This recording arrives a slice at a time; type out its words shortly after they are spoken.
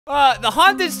The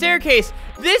haunted staircase.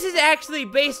 This is actually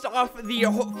based off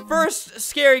the first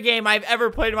scary game I've ever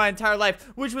played in my entire life,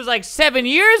 which was like 7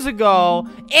 years ago.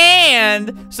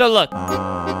 And so look.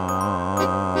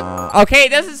 Okay,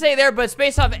 it doesn't say there, but it's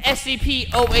based off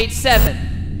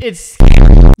SCP-087. It's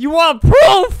scary. You want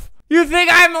proof? You think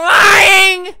I'm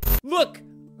lying? Look,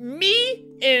 me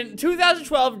in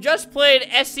 2012 just played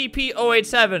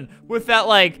SCP-087 with that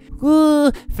like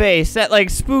face, that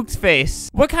like spooked face.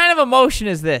 What kind of emotion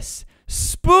is this?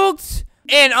 Spooked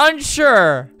and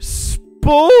unsure.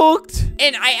 Spooked.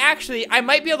 And I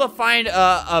might be able to find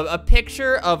a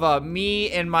picture of me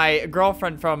and my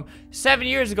girlfriend from 7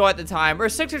 years ago at the time, or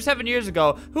 6 or 7 years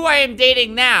ago, who I am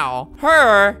dating now.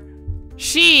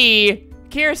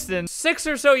 Kirsten, 6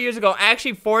 or so years ago, I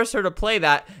actually forced her to play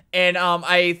that. And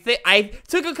I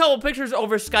took a couple pictures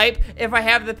over Skype. If I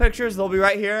have the pictures, they'll be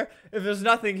right here. If there's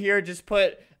nothing here, just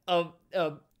put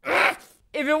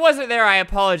if it wasn't there, I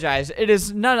apologize. It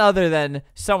is none other than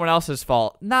someone else's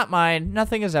fault, not mine.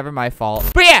 Nothing is ever my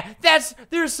fault. But yeah,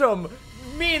 there's some.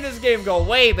 Me and this game go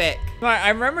way back. I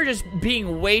remember just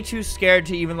being way too scared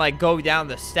to even like go down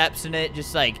the steps in it.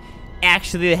 Just like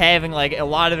actually having like a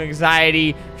lot of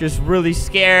anxiety. Just really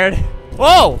scared.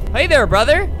 Whoa! Hey there,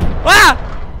 brother. Ah!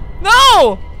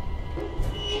 No!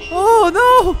 Oh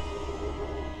no!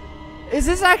 Is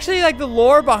this actually like the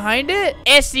lore behind it?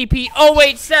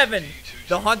 SCP-087,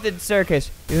 the haunted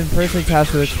circus. You've been personally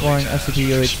tasked with exploring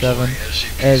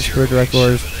SCP-087 as per direct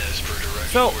orders.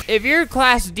 So, if you're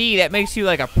Class D, that makes you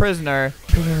like a prisoner.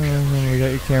 We got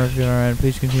your camera feeling around.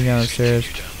 Please continue down the stairs.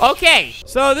 Okay,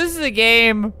 so this is a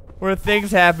game where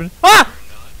things happen. Ah!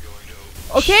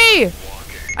 Okay,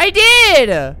 I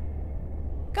did.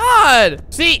 God.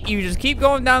 See, you just keep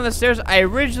going down the stairs. I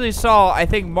originally saw, I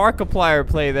think, Markiplier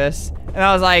play this, and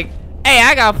I was like, hey,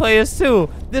 I gotta play this too.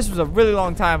 This was a really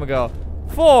long time ago.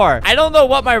 4. I don't know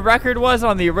what my record was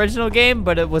on the original game,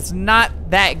 but it was not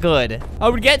that good. I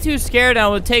would get too scared and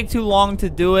it would take too long to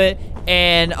do it,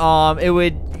 and it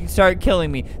would start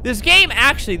killing me. This game,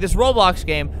 actually, this Roblox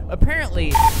game,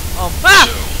 apparently, So,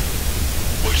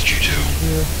 what did you do?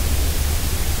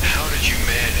 How did you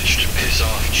manage to piss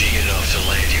off G enough to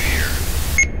land you here?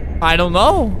 I don't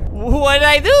know. What did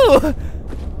I do?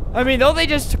 I mean, don't they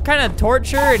just kind of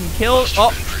torture and kill?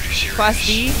 Oh, Class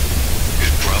D. It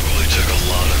probably took a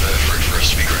lot of effort for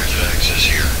us to be granted access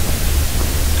here,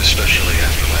 especially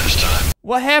after last time.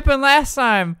 What happened last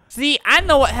time? See, I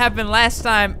know what happened last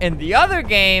time in the other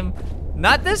game,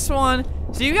 not this one.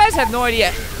 So you guys have no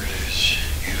idea. Whatever it is,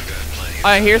 you've got plenty of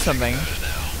I hear time to something. think about it now.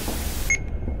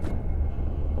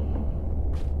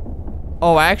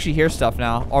 Oh, I actually hear stuff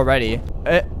now already.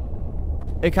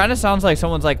 It kind of sounds like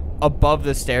someone's like above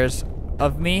the stairs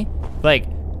of me, like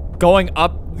going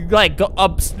up, like go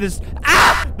up this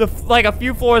like a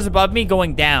few floors above me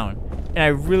going down, and I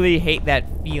really hate that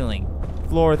feeling.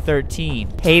 Floor 13.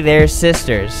 Hey there,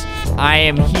 sisters. I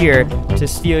am here to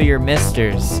steal your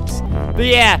misters. But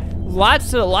yeah,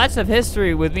 lots of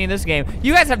history with me in this game.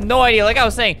 You guys have no idea, like I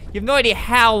was saying, you have no idea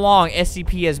how long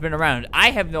SCP has been around.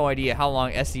 I have no idea how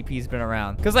long SCP has been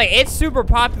around. Because like, it's super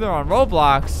popular on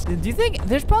Roblox. Do you think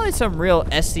there's probably some real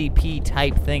SCP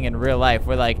type thing in real life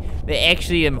where like, they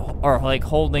actually are like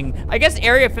holding, I guess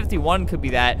Area 51 could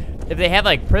be that. If they have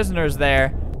like prisoners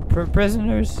there.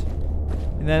 Prisoners?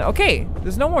 And then, okay,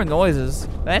 there's no more noises.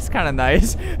 That's kind of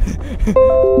nice.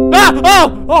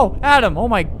 Oh, Adam, oh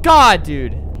my God,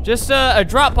 dude. Just a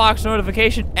Dropbox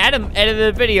notification. Adam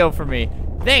edited a video for me.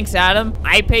 Thanks, Adam.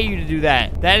 I pay you to do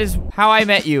that. That is how I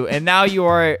met you, and now you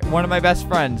are one of my best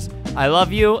friends. I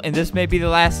love you, and this may be the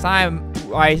last time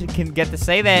I can get to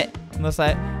say that, in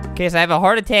case I have a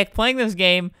heart attack playing this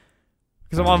game,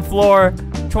 because I'm on floor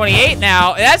 28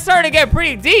 now, and that's starting to get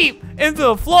pretty deep into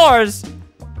the floors,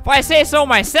 if I say so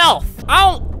myself.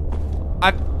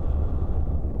 I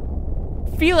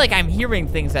feel like I'm hearing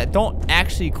things that don't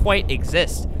actually quite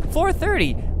exist. Floor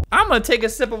 30. I'm gonna take a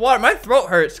sip of water. My throat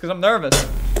hurts because I'm nervous.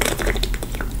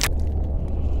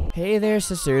 Hey there,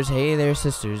 sisters. Hey there,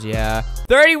 sisters. Yeah.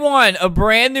 31, a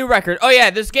brand new record. Oh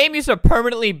yeah, this game used to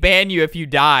permanently ban you if you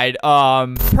died.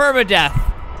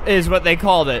 Permadeath is what they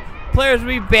called it. Players would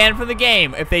be banned from the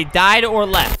game if they died or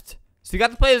left. So you got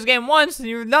to play this game once and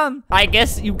you're done. I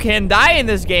guess you can die in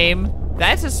this game.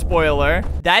 That's a spoiler.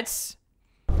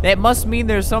 That must mean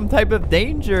there's some type of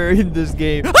danger in this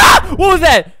game. Ah! What was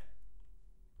that?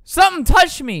 Something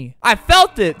touched me. I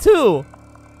felt it too.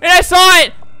 And I saw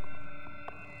it.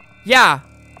 Yeah.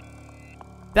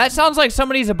 That sounds like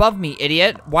somebody's above me,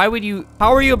 idiot. Why would you?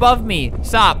 How are you above me?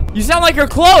 Stop. You sound like you're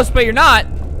close, but you're not.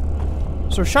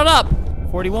 So shut up.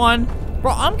 41.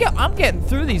 Bro, I'm getting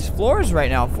through these floors right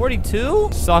now. 42?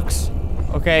 Sucks.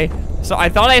 Okay, so I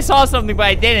thought I saw something, but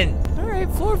I didn't. All right,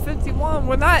 floor 51.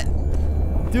 We're not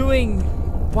doing,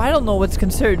 well, I don't know what's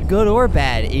considered good or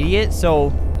bad, idiot.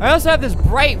 So I also have this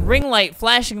bright ring light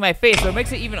flashing in my face, so it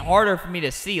makes it even harder for me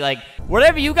to see. Like,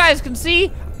 whatever you guys can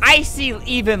see, I see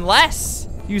even less.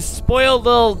 You spoiled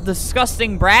little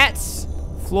disgusting brats.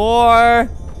 Floor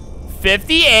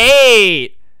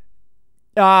 58.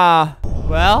 Well,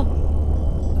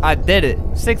 I did it.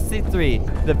 63,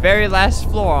 the very last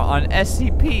floor on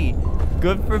SCP.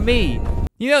 Good for me.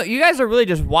 You know, you guys are really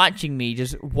just watching me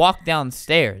just walk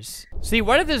downstairs. See,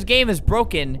 what if this game is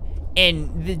broken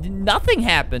and nothing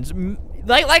happens?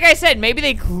 Like I said, maybe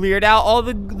they cleared out all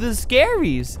the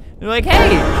scaries. They're like,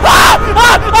 hey,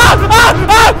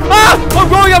 I'm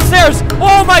going upstairs.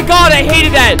 Oh my god, I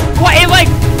hated that. What? It like,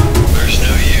 There's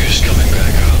no use coming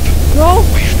back up. no.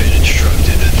 We've been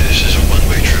instructed that this is a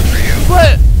one-way trip for you.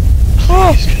 But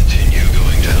Please continue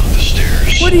going down the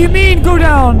stairs. what do you mean, go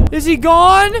down? Is he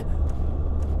gone?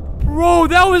 Bro,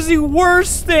 that was the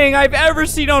worst thing I've ever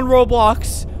seen on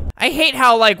Roblox. I hate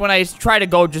how, like, when I try to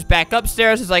go just back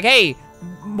upstairs, it's like, hey,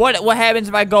 what happens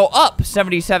if I go up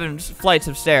 77 flights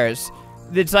of stairs?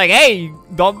 It's like, hey,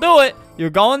 don't do it. You're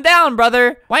going down,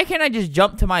 brother. Why can't I just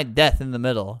jump to my death in the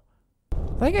middle?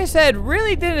 Like I said,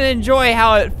 really didn't enjoy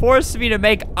how it forced me to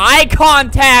make eye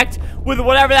contact with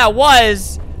whatever that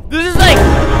was. This is like,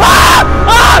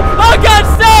 oh god,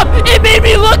 stop! It made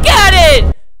me look at it!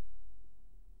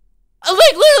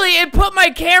 Like, literally, it put my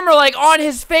camera, like, on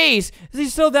his face. Is he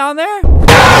still down there?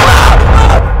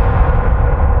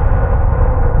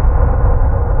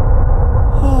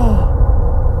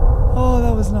 Oh,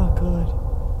 that was not good.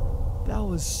 That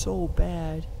was so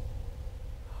bad.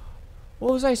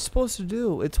 What was I supposed to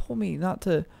do? It told me not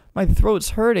to. My throat's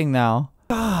hurting now.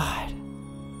 God,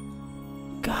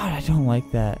 I don't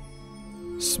like that.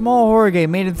 Small horror game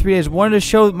made in 3 days. Wanted to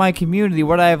show my community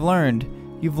what I have learned.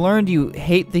 You've learned you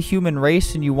hate the human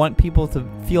race and you want people to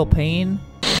feel pain.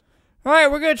 All right,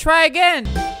 we're gonna try again.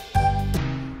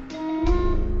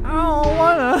 I don't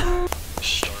wanna.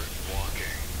 Start walking.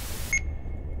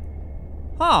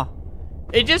 Huh.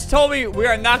 It just told me we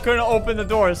are not gonna open the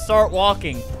door. Start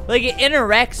walking. Like, it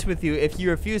interacts with you if you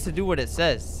refuse to do what it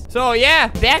says. So yeah,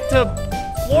 back to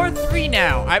floor 3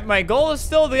 now. My goal is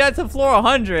still to get to floor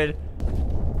 100.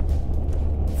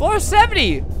 Floor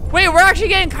 70. Wait, we're actually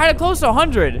getting kind of close to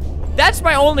 100. That's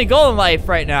my only goal in life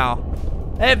right now.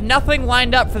 I have nothing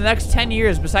lined up for the next 10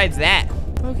 years besides that.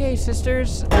 Okay,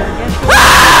 sisters. No!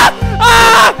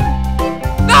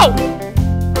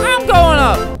 I'm going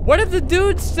up. What if the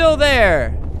dude's still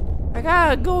there? I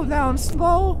gotta go down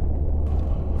slow.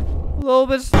 A little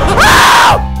bit slow.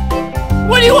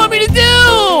 What do you want me to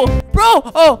do? Bro!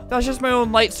 Oh, that's just my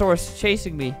own light source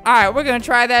chasing me. All right, we're gonna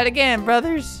try that again,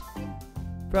 brothers.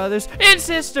 Brothers and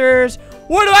sisters,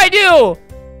 what do I do?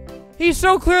 He's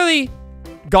so clearly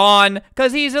gone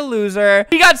because he's a loser.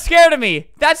 He got scared of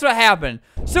me. That's what happened.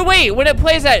 So wait, when it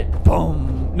plays that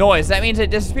boom noise, that means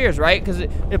it disappears, right? Because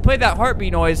it played that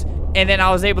heartbeat noise, and then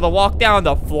I was able to walk down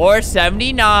to floor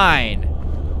 79.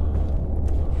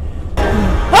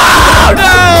 Oh,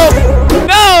 no!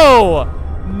 No!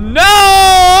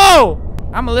 No!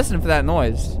 I'm gonna listen for that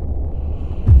noise.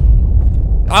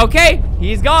 Okay,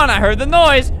 he's gone. I heard the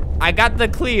noise. I got the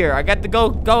clear. I got the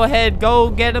go ahead, go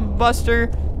get a Buster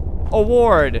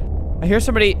award. I hear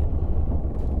somebody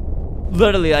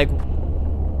literally like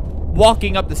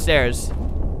walking up the stairs.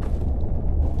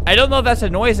 I don't know if that's a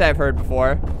noise I've heard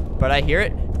before, but I hear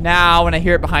it now when I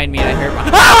hear it behind me and I hear it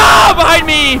behind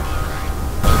me. I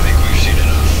think we've seen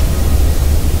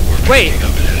enough. We're packing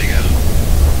up and heading out.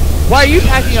 Why are you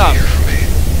packing up? Here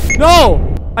for me.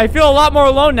 No! I feel a lot more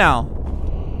alone now.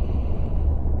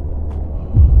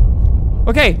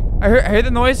 Okay, I heard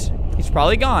the noise. He's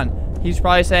probably gone. He's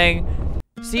probably saying,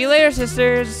 see you later,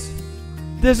 sisters.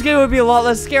 This game would be a lot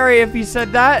less scary if he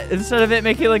said that instead of it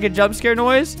making like a jump scare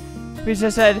noise. He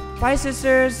just said, bye,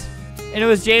 sisters. And it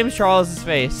was James Charles'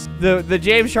 face. The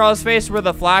James Charles face where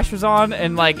the flash was on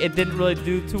and like it didn't really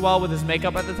do too well with his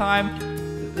makeup at the time.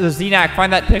 The Xenac,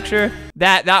 find that picture.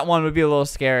 That one would be a little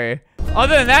scary.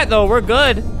 Other than that though, we're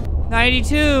good.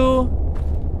 92.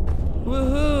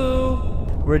 Woohoo.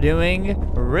 We're doing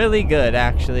really good,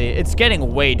 actually. It's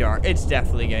getting way dark. It's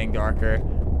definitely getting darker.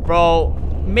 Bro,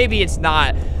 maybe it's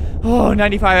not. Oh,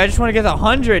 95. I just want to get to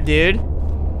 100, dude.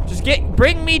 Just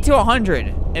bring me to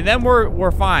 100, and then we're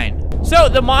fine. So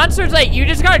the monster's like, you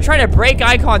just gotta try to break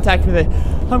eye contact with it.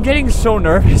 I'm getting so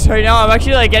nervous right now. I'm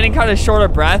actually like getting kind of short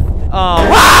of breath. Whoa!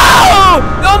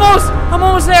 I'm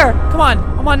almost there. Come on,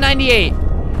 I'm on 98.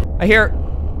 I hear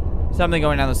something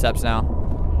going down the steps now.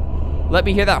 Let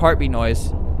me hear that heartbeat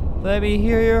noise. Let me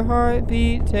hear your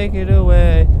heartbeat, take it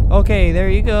away. Okay, there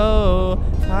you go.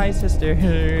 Hi,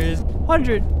 sisters.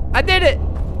 100. I did it.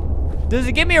 Does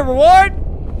it give me a reward?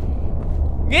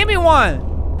 Give me one.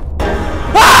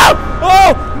 Ah!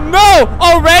 Oh, no.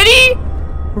 Already?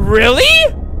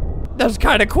 Really? That was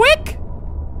kind of quick.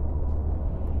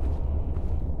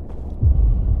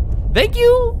 Thank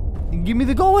you. Give me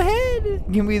the go ahead.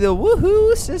 Give me the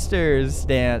woohoo sisters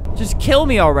dance. Just kill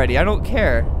me already. I don't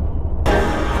care.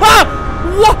 Ah!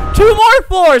 What? 2 more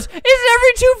floors. Is it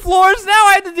every 2 floors now?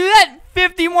 I have to do that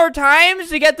 50 more times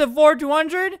to get to floor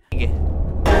 200? Big.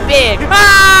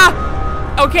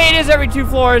 Ah! Okay, it is every 2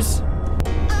 floors.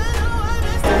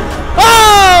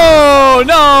 Oh,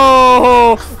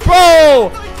 no.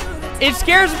 Bro. It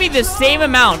scares me the same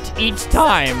amount each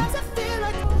time.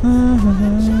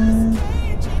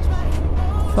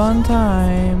 Fun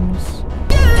times.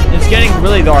 It's getting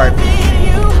really dark.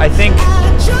 I think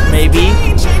maybe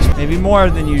more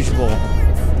than usual.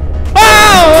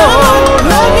 Oh!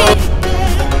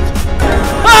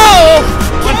 Oh!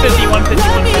 150, 150,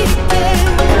 150.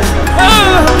 Oh!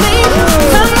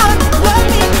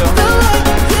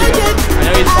 I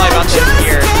know he's probably about to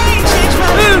here.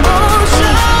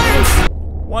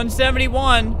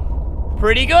 171.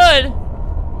 Pretty good.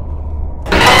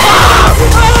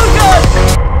 Oh, God!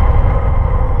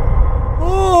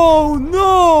 Oh,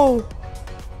 no!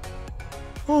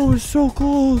 Oh, it's so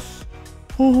close.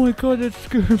 Oh, my God, that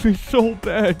scared me so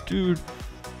bad, dude.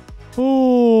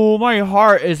 Oh, my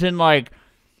heart is in, like,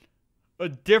 a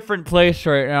different place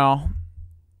right now.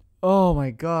 Oh,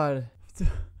 my God.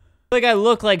 Like, I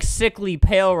look, like, sickly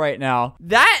pale right now.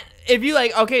 That, if you,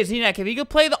 like, okay, Z-Neck, if you could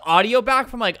play the audio back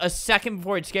from, like, a second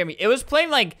before it scared me. It was playing,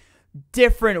 like,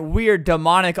 different, weird,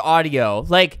 demonic audio.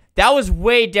 Like, that was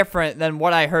way different than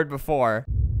what I heard before.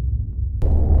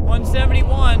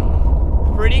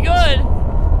 171. Pretty good.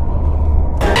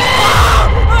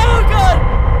 Oh, God.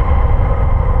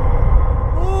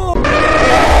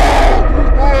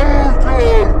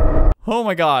 Oh,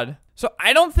 my God. So,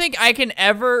 I don't think I can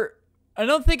ever... I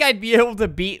don't think I'd be able to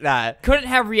beat that. Couldn't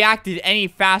have reacted any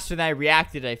faster than I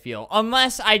reacted, I feel.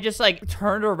 Unless I just, like,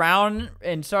 turned around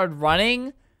and started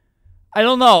running. I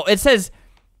don't know. It says,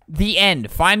 the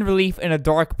end. Find relief in a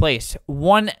dark place.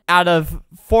 1 out of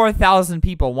 4,000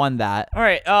 people won that. All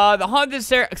right, the haunted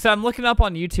stair, because I'm looking up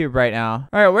on YouTube right now.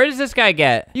 All right, where does this guy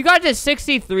get? You got to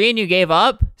 63 and you gave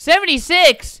up?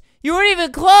 76? You weren't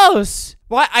even close.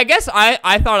 Well, I guess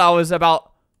I thought I was about...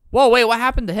 Whoa, wait, what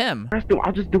happened to him?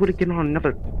 I'll just do it again on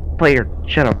another player.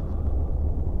 Shut up.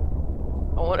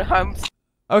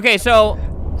 Okay, so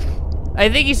I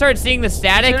think he started seeing the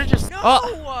static.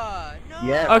 Oh.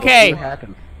 Yeah. Okay. What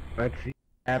happens? Let's see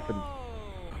what happens.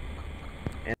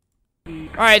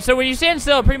 All right, so when you stand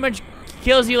still, it pretty much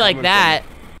kills you like that,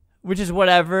 which is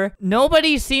whatever.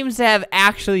 Nobody seems to have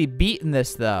actually beaten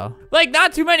this, though. Like,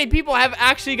 not too many people have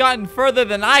actually gotten further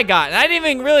than I got, and I didn't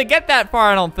even really get that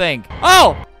far, I don't think.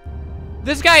 Oh!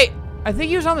 This guy, I think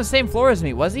he was on the same floor as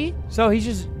me, was he? So he's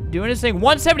just doing his thing.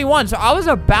 171, so I was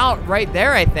about right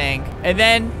there, I think. And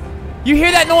then you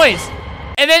hear that noise,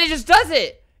 and then it just does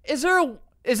it. Is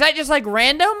that just like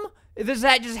random? Does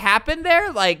that just happen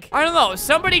there? Like, I don't know.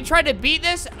 Somebody tried to beat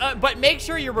this, but make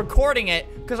sure you're recording it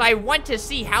because I want to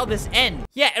see how this ends.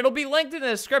 Yeah, it'll be linked in the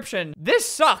description. This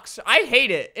sucks. I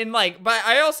hate it. And like, but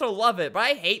I also love it, but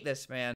I hate this, man.